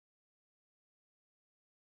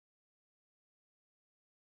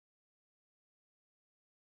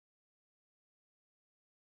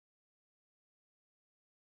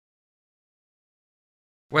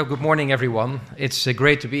Well, good morning, everyone. It's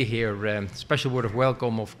great to be here. Special word of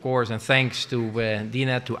welcome, of course, and thanks to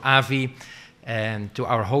Dina, to Avi, and to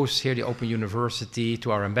our hosts here, the Open University,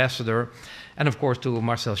 to our ambassador, and of course to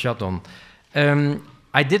Marcel Shatton.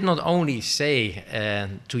 I did not only say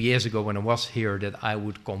 2 years ago when I was here that I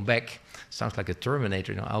would come back. Sounds like a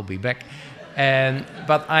Terminator, I'll be back.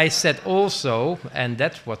 But I said also, and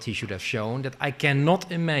that's what he should have shown, that I cannot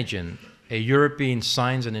imagine a European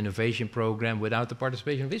science and innovation program without the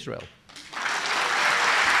participation of Israel.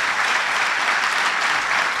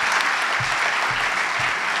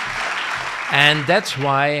 And that's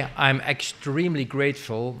why I'm extremely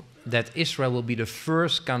grateful that Israel will be the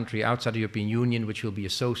first country outside the European Union which will be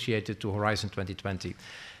associated to Horizon 2020.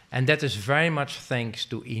 And that is very much thanks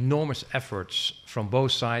to enormous efforts from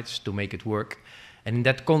both sides to make it work. And in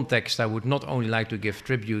that context, I would not only like to give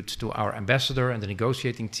tribute to our ambassador and the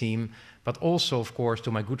negotiating team, but also, of course,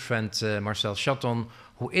 to my good friend Marcel Shatton,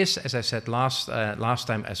 who is, as I said last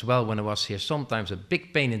time as well when I was here, sometimes a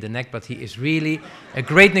big pain in the neck, but he is really a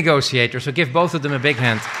great negotiator. So give both of them a big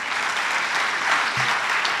hand.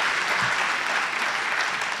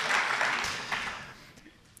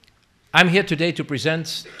 I'm here today to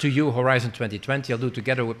present to you Horizon 2020. I'll do it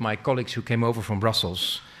together with my colleagues who came over from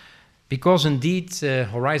Brussels. Because indeed,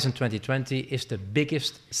 Horizon 2020 is the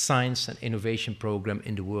biggest science and innovation program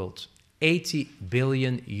in the world. 80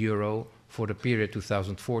 billion euro for the period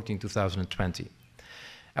 2014-2020.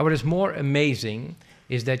 And what is more amazing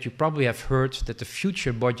is that you probably have heard that the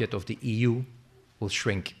future budget of the EU will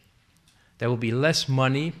shrink. There will be less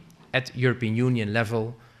money at European Union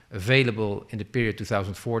level available in the period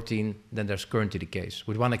 2014 than there's currently the case,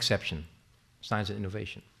 with one exception, science and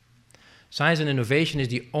innovation. Science and innovation is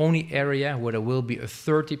the only area where there will be a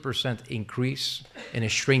 30% increase in a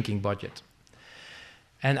shrinking budget.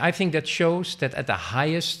 And I think that shows that at the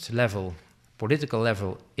highest level, political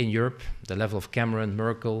level in Europe, the level of Cameron,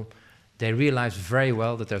 Merkel, they realize very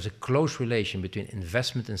well that there's a close relation between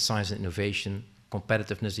investment in science and innovation,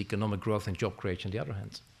 competitiveness, economic growth, and job creation on the other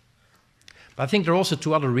hand. But I think there are also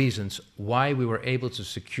two other reasons why we were able to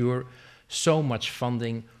secure so much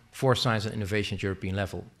funding for science and innovation at European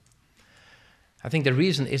level. I think the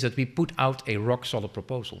reason is that we put out a rock-solid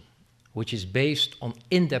proposal, which is based on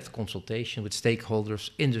in-depth consultation with stakeholders,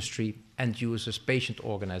 industry, end users, patient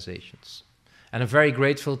organizations. And I'm very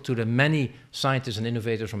grateful to the many scientists and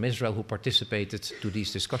innovators from Israel who participated to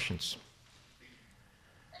these discussions.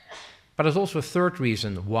 But there's also a third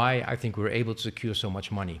reason why I think we were able to secure so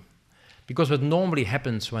much money. Because what normally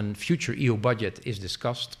happens when future EU budget is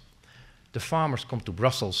discussed, the farmers come to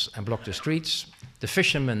Brussels and block the streets, the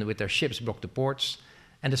fishermen with their ships block the ports,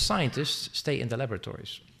 and the scientists stay in the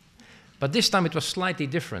laboratories. But this time it was slightly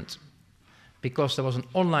different, because there was an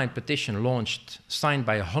online petition launched, signed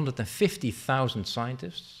by 150,000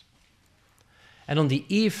 scientists. And on the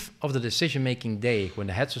eve of the decision-making day, when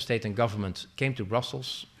the heads of state and government came to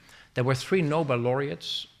Brussels, there were 3 Nobel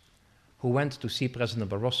laureates who went to see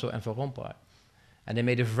President Barroso and Van Rompuy. And they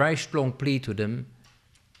made a very strong plea to them: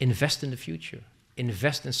 invest in the future,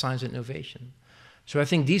 invest in science and innovation. So I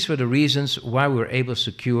think these were the reasons why we were able to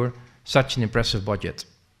secure such an impressive budget.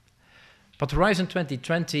 But Horizon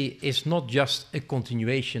 2020 is not just a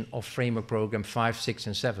continuation of Framework Program 5, 6,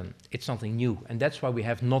 and 7. It's something new, and that's why we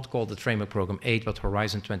have not called it Framework Program 8, but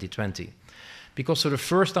Horizon 2020. Because for the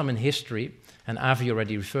first time in history, and Avi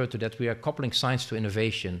already referred to that, we are coupling science to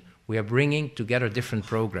innovation. We are bringing together different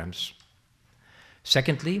programs.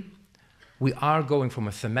 Secondly, we are going from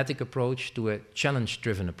a thematic approach to a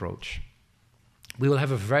challenge-driven approach. We will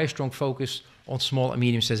have a very strong focus on small and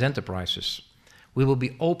medium-sized enterprises. We will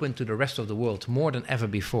be open to the rest of the world more than ever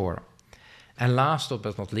before. And last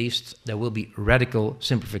but not least, there will be radical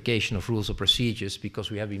simplification of rules and procedures,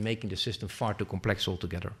 because we have been making the system far too complex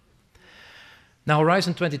altogether. Now,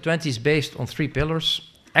 Horizon 2020 is based on 3 pillars: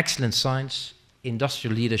 excellent science,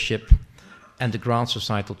 industrial leadership, and the grand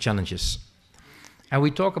societal challenges. And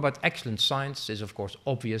we talk about excellent science, is of course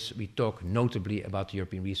obvious. We talk notably about the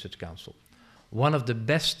European Research Council. One of the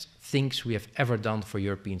best things we have ever done for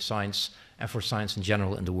European science and for science in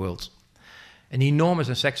general in the world. An enormous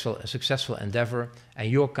and successful endeavor, and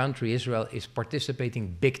your country, Israel, is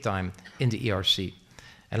participating big time in the ERC.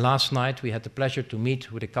 And last night we had the pleasure to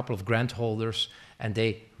meet with a couple of grant holders, and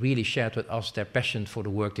they really shared with us their passion for the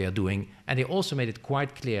work they are doing. And they also made it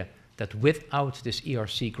quite clear that without this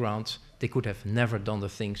ERC grant, they could have never done the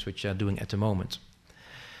things which they are doing at the moment.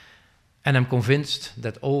 And I'm convinced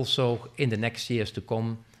that also in the next years to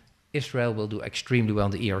come, Israel will do extremely well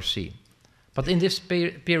in the ERC. But in this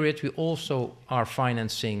period, we also are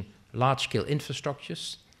financing large-scale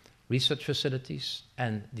infrastructures, research facilities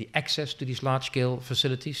and the access to these large-scale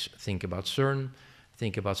facilities. Think about CERN,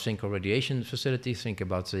 think about synchro radiation facilities, think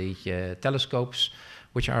about the telescopes,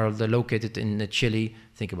 which are located in Chile,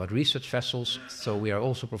 think about research vessels. So we are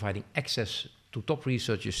also providing access to top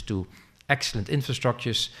researchers to excellent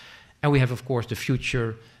infrastructures. And we have, of course, the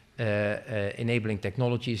future enabling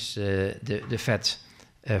technologies, the FET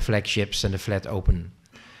flagships and the flat open.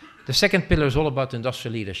 The second pillar is all about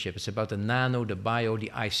industrial leadership. It's about the nano, the bio,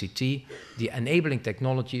 the ICT, the enabling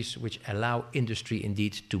technologies which allow industry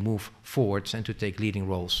indeed to move forwards and to take leading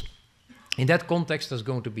roles. In that context, there's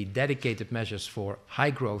going to be dedicated measures for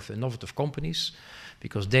high growth, innovative companies,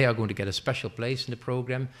 because they are going to get a special place in the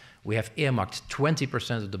program. We have earmarked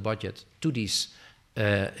 20% of the budget to these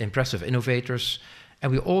impressive innovators.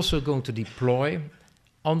 And we're also going to deploy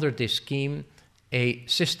under this scheme a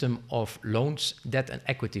system of loans, debt and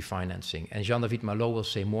equity financing. And Jean-David Malot will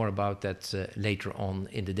say more about that later on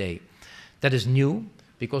in the day. That is new,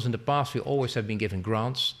 because in the past we always have been given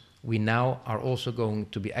grants. We now are also going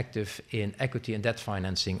to be active in equity and debt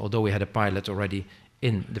financing, although we had a pilot already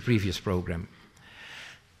in the previous program.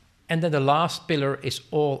 And then the last pillar is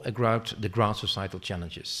all about the ground societal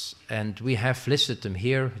challenges. And we have listed them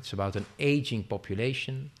here. It's about an aging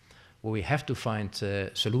population, where we have to find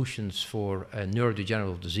solutions for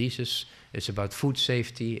neurodegenerative diseases. It's about food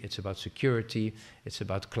safety, it's about security, it's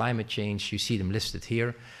about climate change. You see them listed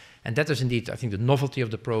here. And that is indeed, I think, the novelty of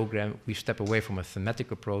the program. We step away from a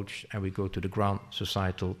thematic approach and we go to the ground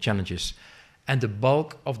societal challenges. And the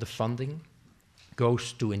bulk of the funding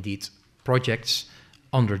goes to, indeed, projects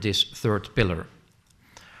under this third pillar.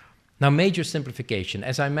 Now, major simplification.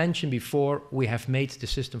 As I mentioned before, we have made the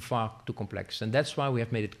system far too complex. And that's why we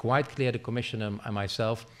have made it quite clear, the Commissioner and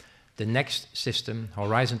myself, the next system,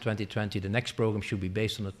 Horizon 2020, the next program should be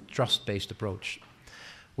based on a trust-based approach.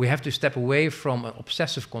 We have to step away from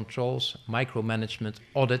obsessive controls, micromanagement,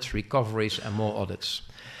 audits, recoveries, and more audits.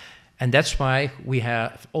 And that's why we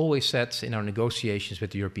have always said in our negotiations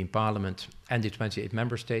with the European Parliament and the 28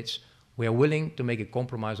 member states, we are willing to make a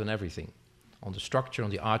compromise on everything, on the structure,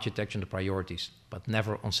 on the architecture, and the priorities, but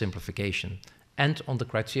never on simplification, and on the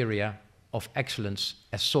criteria of excellence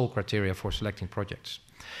as sole criteria for selecting projects.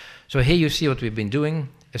 So here you see what we've been doing,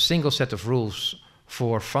 a single set of rules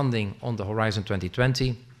for funding on the Horizon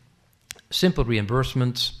 2020, simple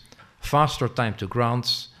reimbursement, faster time to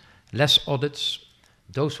grants, less audits.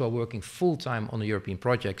 Those who are working full-time on the European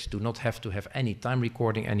projects do not have to have any time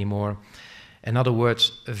recording anymore. In other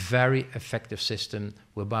words, a very effective system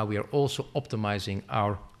whereby we are also optimizing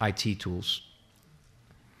our IT tools.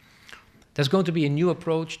 There's going to be a new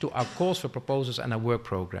approach to our calls for proposals and our work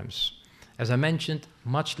programs. As I mentioned,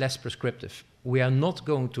 much less prescriptive. We are not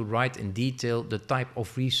going to write in detail the type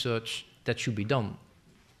of research that should be done.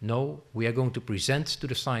 No, we are going to present to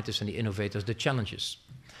the scientists and the innovators the challenges.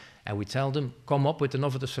 And we tell them, come up with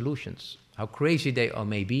innovative solutions. How crazy they are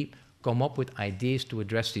may be, come up with ideas to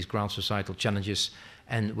address these ground societal challenges,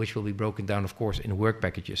 and which will be broken down, of course, in work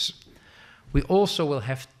packages. We also will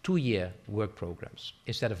have 2-year work programs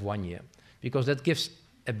instead of 1 year, because that gives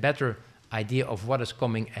a better idea of what is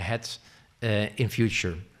coming ahead in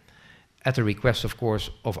future, at the request, of course,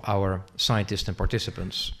 of our scientists and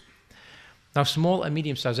participants. Now, small and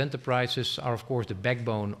medium-sized enterprises are, of course, the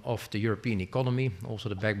backbone of the European economy, also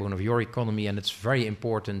the backbone of your economy, and it's very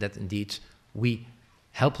important that, indeed, we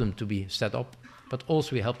help them to be set up, but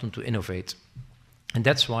also we help them to innovate. And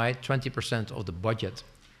that's why 20% of the budget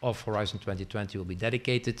of Horizon 2020 will be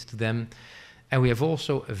dedicated to them. And we have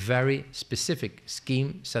also a very specific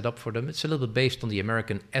scheme set up for them. It's a little bit based on the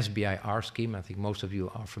American SBIR scheme. I think most of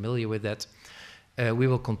you are familiar with that. We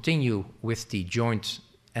will continue with the joint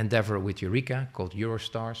endeavor with Eureka called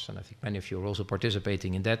Eurostars, and I think many of you are also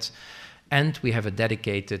participating in that. And we have a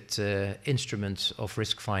dedicated instrument of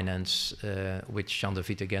risk finance, which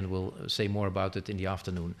Jean-David again will say more about it in the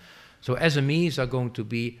afternoon. So SMEs are going to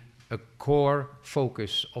be a core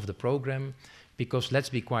focus of the program, because let's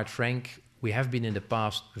be quite frank, we have been in the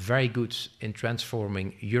past very good in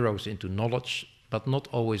transforming euros into knowledge, but not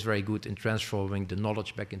always very good in transforming the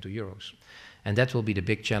knowledge back into euros. And that will be the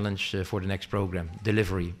big challenge for the next program,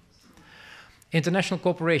 delivery. International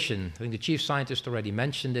cooperation, I think the chief scientist already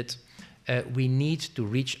mentioned it. We need to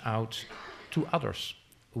reach out to others.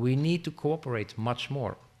 We need to cooperate much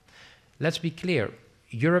more. Let's be clear,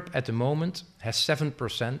 Europe at the moment has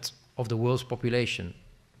 7% of the world's population,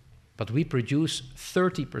 but we produce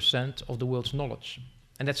 30% of the world's knowledge.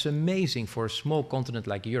 And that's amazing for a small continent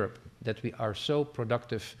like Europe, that we are so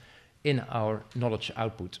productive in our knowledge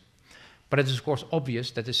output. But it is, of course,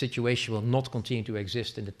 obvious that the situation will not continue to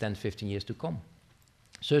exist in the 10, 15 years to come.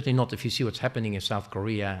 Certainly not if you see what's happening in South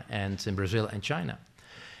Korea and in Brazil and China.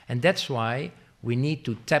 And that's why we need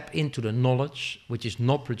to tap into the knowledge which is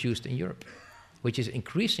not produced in Europe, which is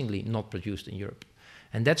increasingly not produced in Europe.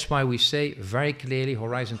 And that's why we say very clearly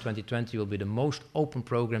Horizon 2020 will be the most open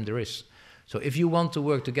program there is. So if you want to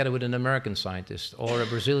work together with an American scientist or a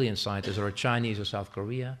Brazilian scientist or a Chinese or South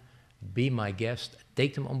Korea, be my guest,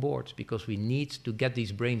 take them on board, because we need to get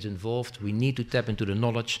these brains involved. We need to tap into the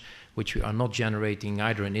knowledge which we are not generating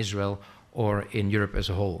either in Israel or in Europe as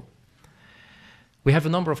a whole. We have a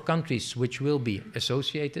number of countries which will be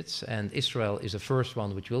associated, and Israel is the first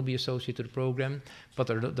one which will be associated to the program, but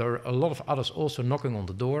there are a lot of others also knocking on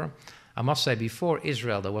the door. I must say, before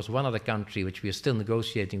Israel, there was one other country which we are still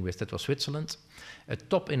negotiating with, that was Switzerland, a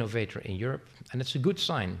top innovator in Europe, and it's a good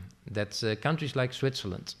sign that countries like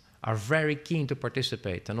Switzerland are very keen to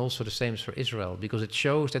participate, and also the same is for Israel, because it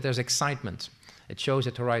shows that there's excitement. It shows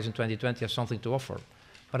that Horizon 2020 has something to offer,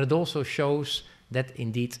 but it also shows that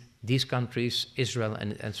indeed these countries, Israel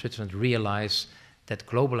and Switzerland, realize that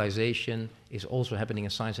globalization is also happening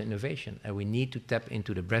in science and innovation, and we need to tap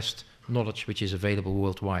into the best knowledge which is available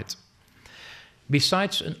worldwide.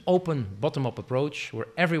 Besides an open bottom-up approach where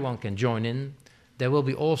everyone can join in, there will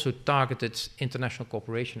be also targeted international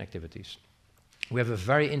cooperation activities. We have a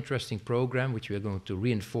very interesting program which we are going to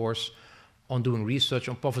reinforce on doing research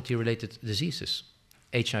on poverty-related diseases,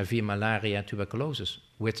 HIV, malaria, tuberculosis,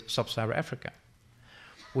 with sub-Saharan Africa.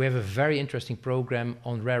 We have a very interesting program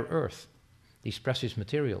on rare earth, these precious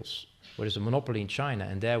materials, where there's a monopoly in China,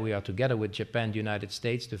 and there we are together with Japan, the United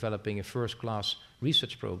States, developing a first-class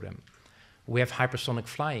research program. We have hypersonic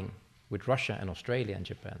flying with Russia and Australia and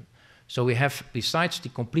Japan. So we have, besides the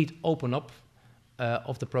complete open-up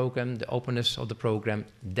of the program, the openness of the program,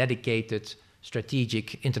 dedicated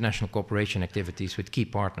strategic international cooperation activities with key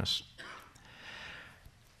partners.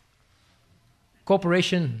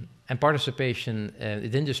 Cooperation and participation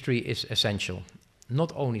in industry is essential,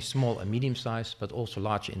 not only small and medium-sized, but also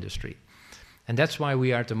large industry. And that's why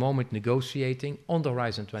we are at the moment negotiating on the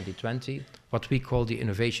Horizon 2020 what we call the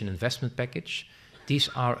Innovation Investment Package. These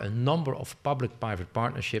are a number of public-private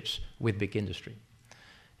partnerships with big industry.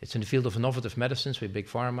 It's in the field of innovative medicines with big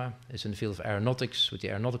pharma. It's in the field of aeronautics with the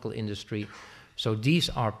aeronautical industry. So these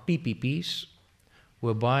are PPPs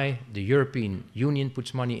whereby the European Union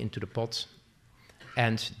puts money into the pot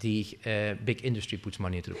and the big industry puts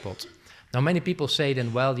money into the pot. Now, many people say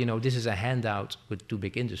then, well, you know, this is a handout to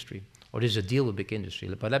big industry, or this is a deal with big industry.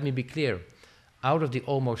 But let me be clear. Out of the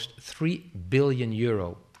almost 3 billion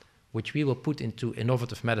euro which we will put into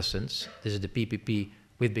innovative medicines, this is the PPP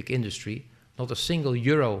with big industry, not a single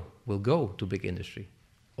euro will go to big industry.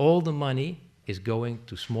 All the money is going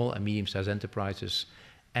to small and medium-sized enterprises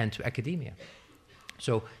and to academia.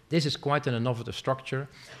 So this is quite an innovative structure,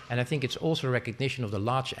 and I think it's also a recognition of the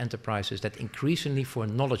large enterprises that increasingly for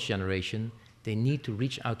knowledge generation, they need to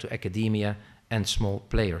reach out to academia and small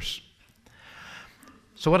players.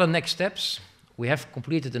 So what are next steps? We have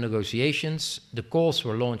completed the negotiations. The calls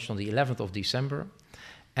were launched on the 11th of December,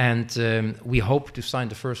 and we hope to sign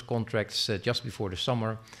the first contracts just before the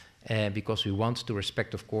summer, because we want to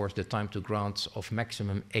respect, of course, the time to grant of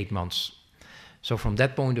maximum 8 months. So from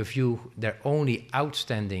that point of view, the only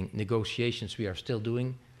outstanding negotiations we are still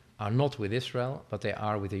doing are not with Israel, but they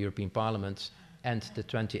are with the European Parliament and the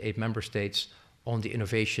 28 member states on the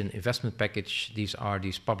Innovation Investment Package. These are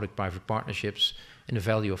these public-private partnerships in a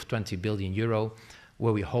value of 20 billion euro,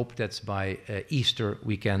 where we hope that by Easter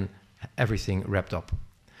we can have everything wrapped up.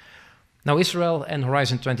 Now, Israel and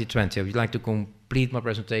Horizon 2020, I would like to complete my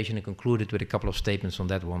presentation and conclude it with a couple of statements on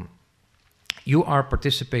that one. You are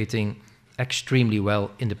participating extremely well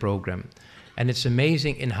in the program, and it's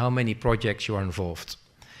amazing in how many projects you are involved.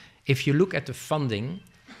 If you look at the funding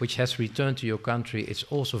which has returned to your country, it's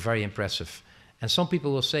also very impressive. And some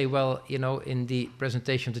people will say, well, you know, in the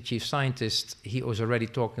presentation of the chief scientist, he was already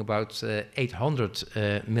talking about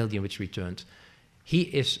 800 million which returned. He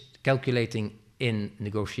is calculating in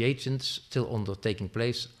negotiations still taking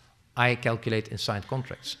place. I calculate in signed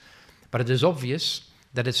contracts. But it is obvious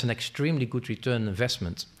that it's an extremely good return on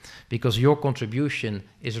investment, because your contribution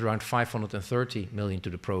is around 530 million to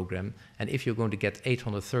the program, and if you're going to get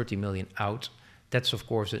 830 million out, that's of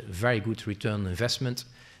course a very good return on investment.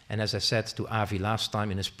 And as I said to Avi last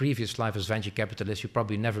time, in his previous life as venture capitalist, you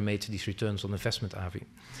probably never made these returns on investment, Avi.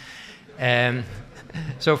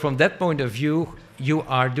 So from that point of view, you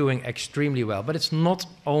are doing extremely well. But it's not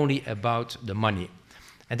only about the money.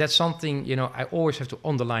 And that's something, you know, I always have to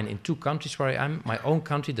underline in 2 countries where I am, my own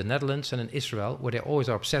country, the Netherlands, and in Israel, where they always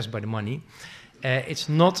are obsessed by the money. It's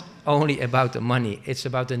not only about the money, it's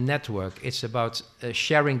about the network, it's about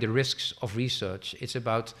sharing the risks of research, it's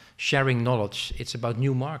about sharing knowledge, it's about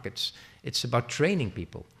new markets, it's about training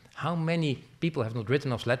people. How many people have not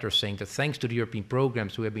written us letters saying that thanks to the European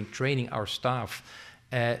programs we have been training our staff?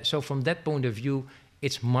 So from that point of view,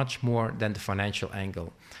 it's much more than the financial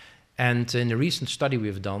angle. And in a recent study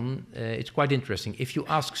we've done, it's quite interesting. If you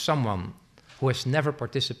ask someone who has never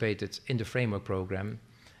participated in the framework program,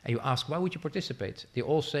 and you ask, why would you participate? They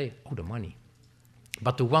all say, oh, the money.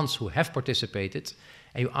 But the ones who have participated,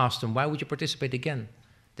 and you ask them, why would you participate again?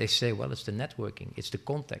 They say, well, it's the networking, it's the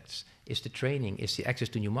contacts, it's the training, it's the access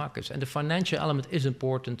to new markets. And the financial element is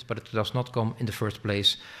important, but it does not come in the first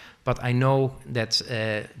place. But I know that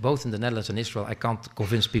both in the Netherlands and Israel, I can't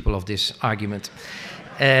convince people of this argument.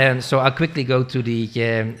 So I'll quickly go to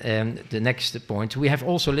the next point. We have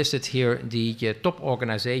also listed here the top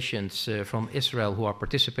organizations from Israel who are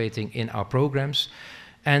participating in our programs.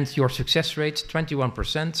 And your success rate,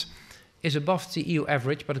 21%, is above the EU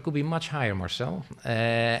average, but it could be much higher, Marcel.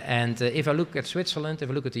 If I look at Switzerland,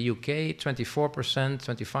 if I look at the UK, 24%,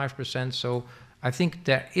 25%. So I think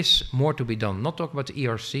there is more to be done. Not talk about the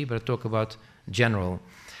ERC, but talk about general.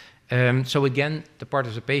 So again, the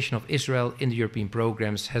participation of Israel in the European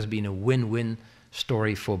programs has been a win-win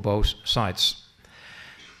story for both sides.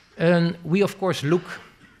 We, of course, look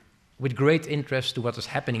with great interest to what is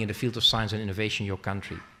happening in the field of science and innovation in your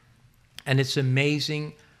country. And it's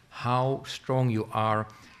amazing how strong you are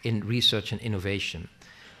in research and innovation.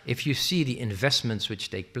 If you see the investments which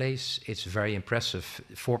take place, it's very impressive,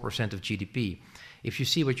 4% of GDP. If you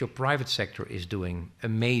see what your private sector is doing,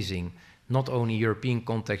 amazing, not only European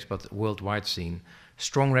context, but worldwide scene.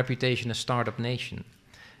 Strong reputation as startup nation.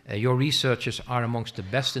 Your researchers are amongst the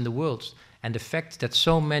best in the world. And the fact that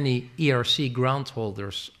so many ERC grant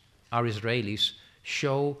holders are Israelis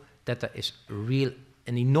show that there is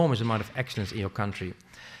an enormous amount of excellence in your country.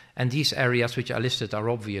 And these areas which are listed are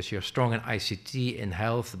obvious. You're strong in ICT, in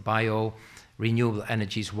health, bio, renewable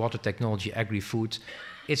energies, water technology, agri-food.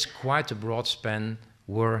 It's quite a broad span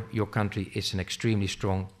where your country is an extremely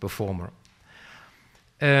strong performer.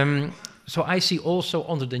 So I see also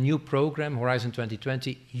under the new program, Horizon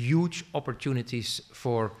 2020, huge opportunities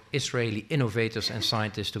for Israeli innovators and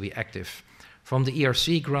scientists to be active. From the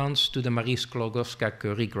ERC grants to the Marie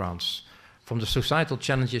Sklodowska-Curie grants. From the societal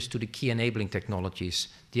challenges to the key enabling technologies,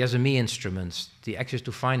 the SME instruments, the access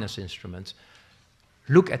to finance instruments.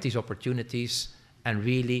 Look at these opportunities and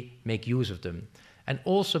really make use of them. And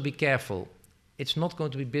also be careful. It's not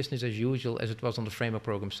going to be business as usual as it was on the Framework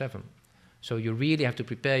Program 7. So you really have to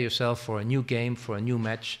prepare yourself for a new game, for a new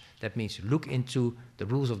match. That means look into the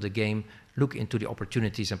rules of the game, look into the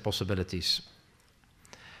opportunities and possibilities.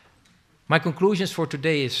 My conclusions for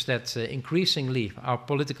today is that increasingly our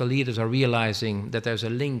political leaders are realizing that there's a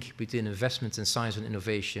link between investments in science and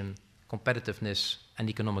innovation, competitiveness and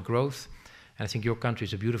economic growth. And I think your country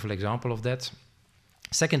is a beautiful example of that.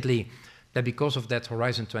 Secondly, that because of that,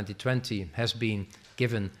 Horizon 2020 has been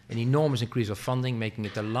given an enormous increase of funding, making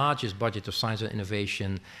it the largest budget of science and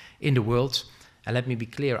innovation in the world. And let me be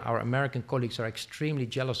clear, our American colleagues are extremely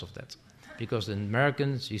jealous of that, because the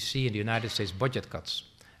Americans, you see in the United States, budget cuts.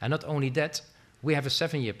 And not only that, we have a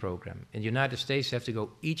 7-year program. In the United States, you have to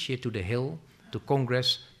go each year to the Hill, to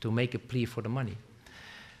Congress, to make a plea for the money.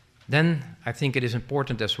 Then I think it is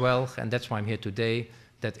important as well, and that's why I'm here today,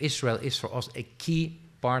 that Israel is for us a key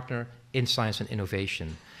partner in science and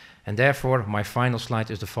innovation. And therefore, my final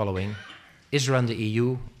slide is the following. Israel and the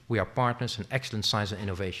EU, we are partners in excellent science and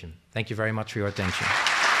innovation. Thank you very much for your attention.